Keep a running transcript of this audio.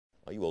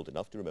Are you old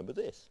enough to remember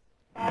this?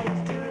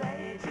 It's too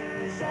late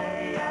to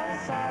say you're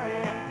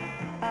sorry.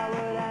 How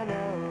would I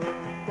know?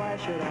 Why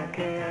should I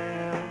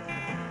care?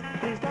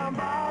 Please don't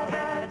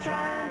bother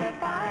trying to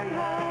find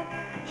her.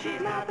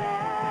 She's not there.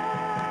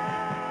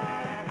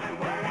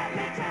 Well, let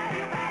me tell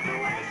you about the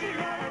way she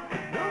looked,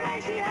 the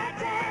way she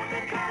acted,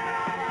 the color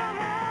of her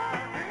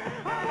hair.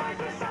 Her voice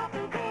was soft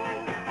and cool,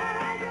 her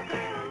eyes were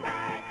clear and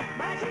bright,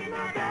 but she's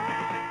not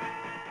there.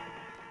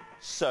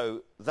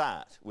 So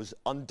that was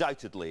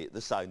undoubtedly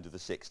the sound of the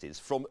 60s.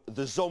 From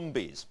the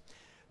Zombies,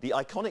 the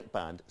iconic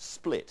band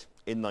split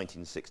in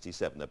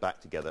 1967. They're back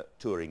together,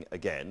 touring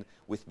again.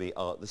 With me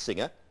are the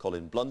singer,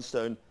 Colin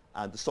Blunstone,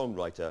 and the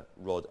songwriter,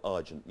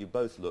 Argent. You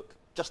both look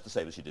just the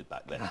same as you did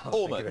back then.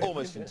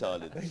 Almost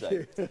entirely the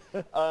same.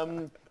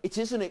 It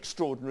is an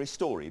extraordinary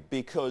story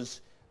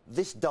because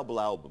this double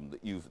album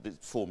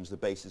that forms the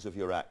basis of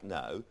your act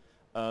now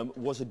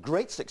was a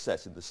great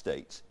success in the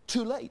States,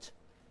 too late.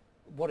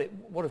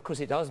 What of course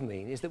it does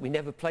mean is that we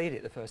never played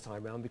it the first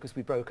time round because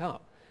we broke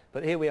up.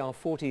 But here we are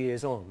 40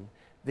 years on,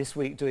 this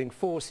week doing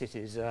 4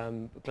 cities,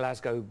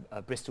 Glasgow,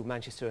 Bristol,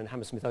 Manchester and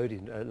Hammersmith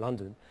Odeon,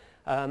 London,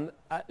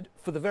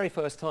 for the very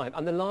first time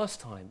and the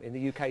last time in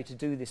the UK to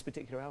do this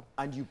particular album.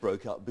 And you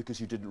broke up because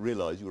you didn't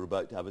realise you were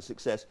about to have a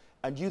success.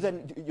 And you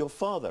then, your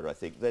father, I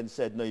think, then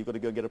said, no, you've got to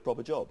go and get a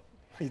proper job.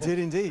 He did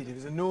indeed. He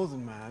was a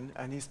northern man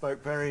and he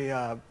spoke very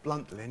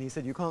bluntly, and he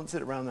said, you can't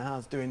sit around the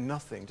house doing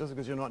nothing just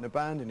because you're not in a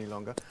band any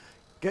longer.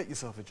 Get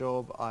yourself a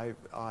job. I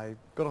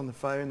got on the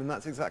phone and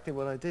that's exactly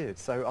what I did.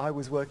 So I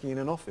was working in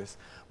an office.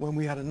 When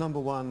we had a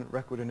 #1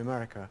 record in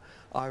America,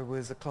 I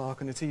was a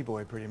clerk and a tea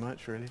boy pretty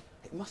much, really.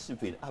 It must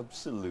have been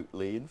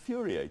absolutely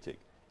infuriating.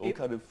 Or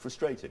kind of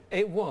frustrating.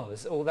 It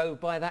was, although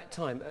by that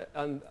time,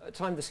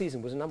 Time of the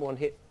Season was a #1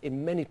 hit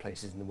in many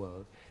places in the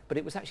world, but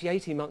it was actually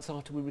 18 months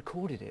after we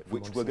recorded it.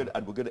 Which we're going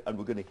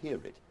to hear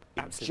it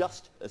in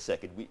just a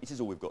second. It is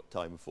all we've got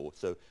time for,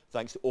 so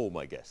thanks to all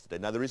my guests today.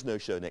 Now, there is no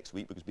show next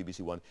week because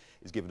BBC One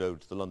is given over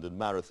to the London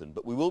Marathon,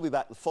 but we will be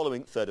back the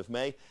following 3rd of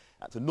May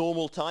at the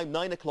normal time,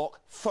 9 o'clock,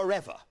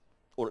 forever.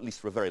 Or at least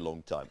for a very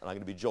long time. And I'm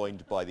going to be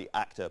joined by the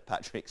actor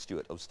Patrick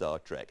Stewart of Star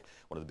Trek,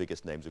 one of the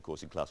biggest names, of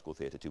course, in classical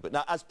theatre too. But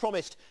now, as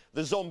promised,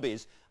 the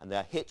Zombies and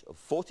their hit of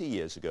 40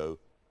 years ago,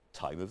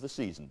 Time of the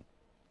Season.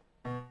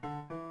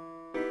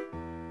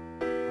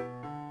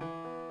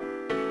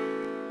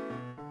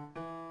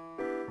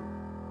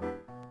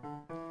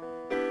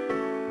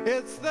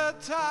 It's the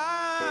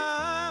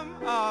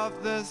time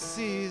of the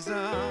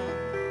season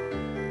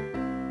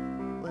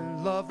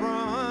when love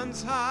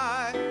runs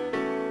high.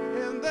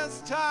 In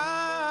this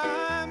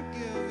time,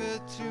 give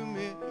it to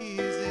me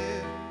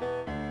easy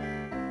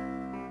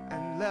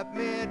and let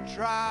me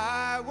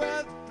try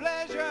with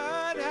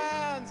pleasured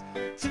hands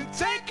to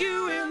take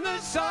you in the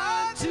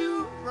sun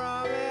to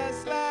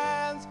promised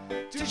lands,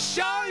 to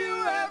show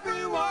you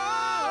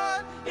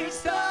everyone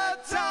it's the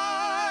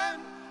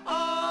time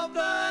of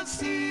the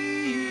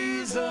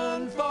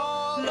season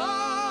for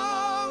loving.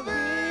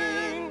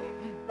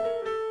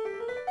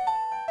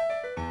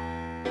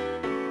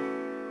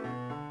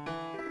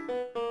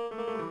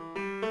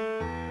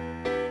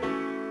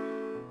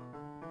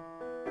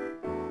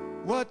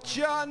 What's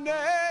your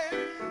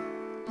name?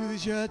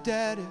 Who's your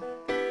daddy?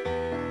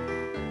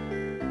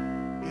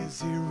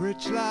 Is he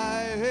rich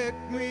like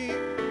me?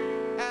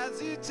 Has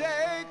he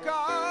take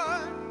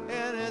on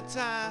any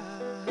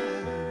time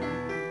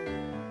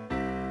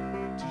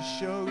to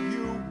show